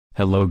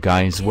Hello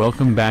guys,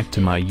 welcome back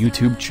to my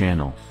YouTube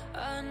channel.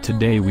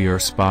 Today we are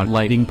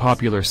spotlighting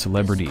popular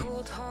celebrity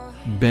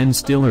Ben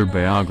Stiller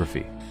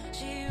biography.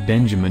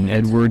 Benjamin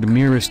Edward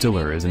Meara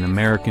Stiller is an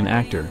American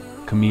actor,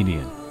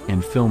 comedian,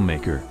 and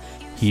filmmaker.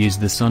 He is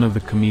the son of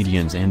the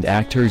comedians and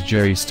actors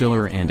Jerry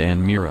Stiller and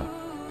Ann Meara.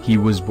 He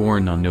was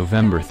born on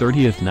November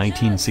 30,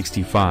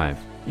 1965,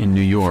 in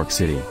New York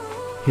City.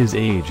 His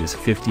age is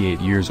 58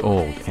 years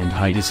old and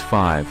height is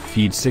 5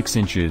 feet 6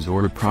 inches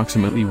or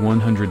approximately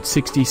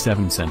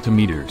 167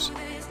 centimeters.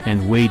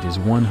 And weight is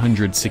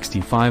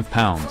 165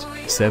 pounds,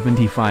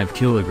 75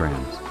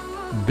 kilograms.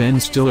 Ben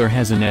Stiller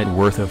has a net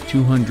worth of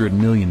 $200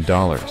 million.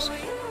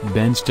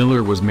 Ben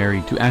Stiller was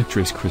married to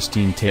actress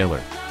Christine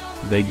Taylor.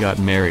 They got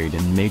married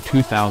in May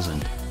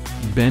 2000.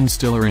 Ben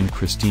Stiller and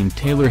Christine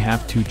Taylor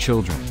have 2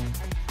 children.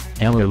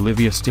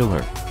 Olivia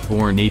Stiller,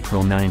 born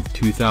April 9,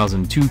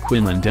 2002.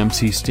 Quinlin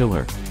Dempsey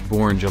Stiller,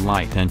 born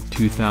July 10,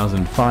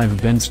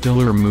 2005. Ben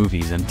Stiller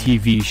movies and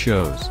TV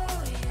shows.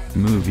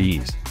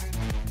 Movies: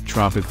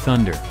 Tropic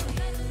Thunder,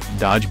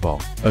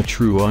 Dodgeball, a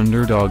true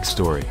underdog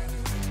story,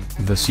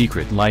 The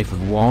Secret Life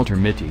of Walter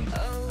Mitty,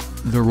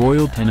 The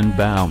Royal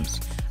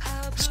Tenenbaums,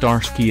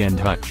 Starsky and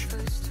Hutch,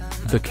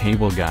 The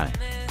Cable Guy.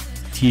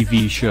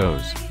 TV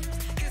shows: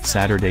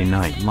 Saturday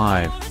Night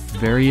Live,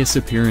 various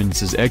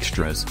appearances,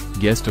 extras,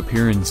 guest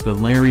appearance The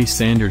Larry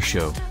Sanders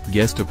Show,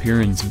 guest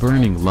appearance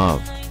Burning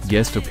Love,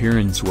 guest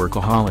appearance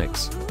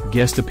Workaholics,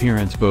 guest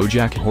appearance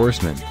BoJack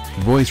Horseman,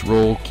 voice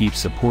role. Keep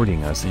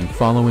supporting us and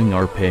following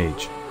our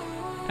page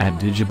at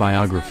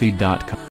digibiography.com.